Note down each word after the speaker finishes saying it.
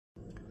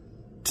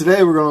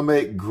Today we're going to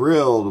make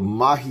grilled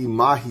mahi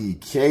mahi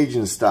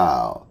Cajun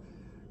style.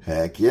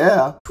 Heck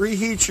yeah.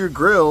 Preheat your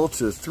grill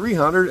to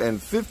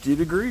 350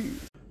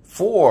 degrees.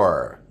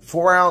 4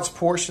 4-ounce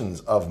portions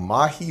of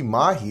mahi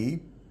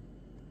mahi.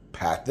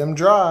 Pat them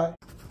dry.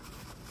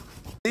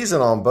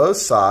 Season on both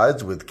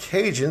sides with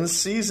Cajun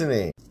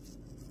seasoning.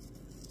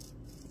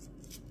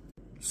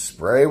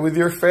 Spray with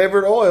your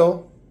favorite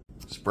oil.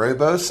 Spray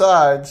both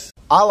sides.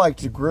 I like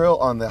to grill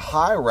on the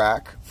high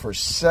rack for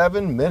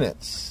 7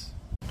 minutes.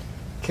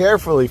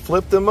 Carefully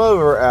flip them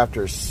over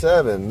after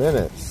 7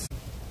 minutes.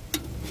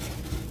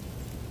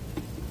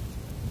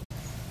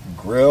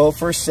 Grill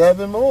for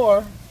 7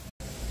 more.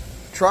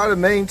 Try to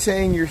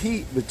maintain your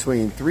heat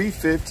between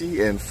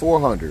 350 and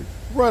 400.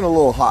 Run a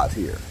little hot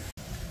here.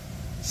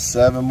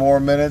 7 more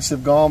minutes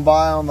have gone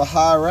by on the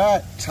high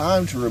rack.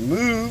 Time to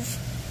remove.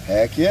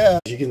 Heck yeah.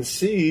 As you can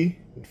see,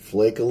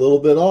 flake a little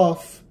bit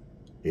off.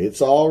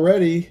 It's all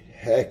ready.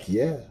 Heck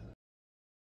yeah.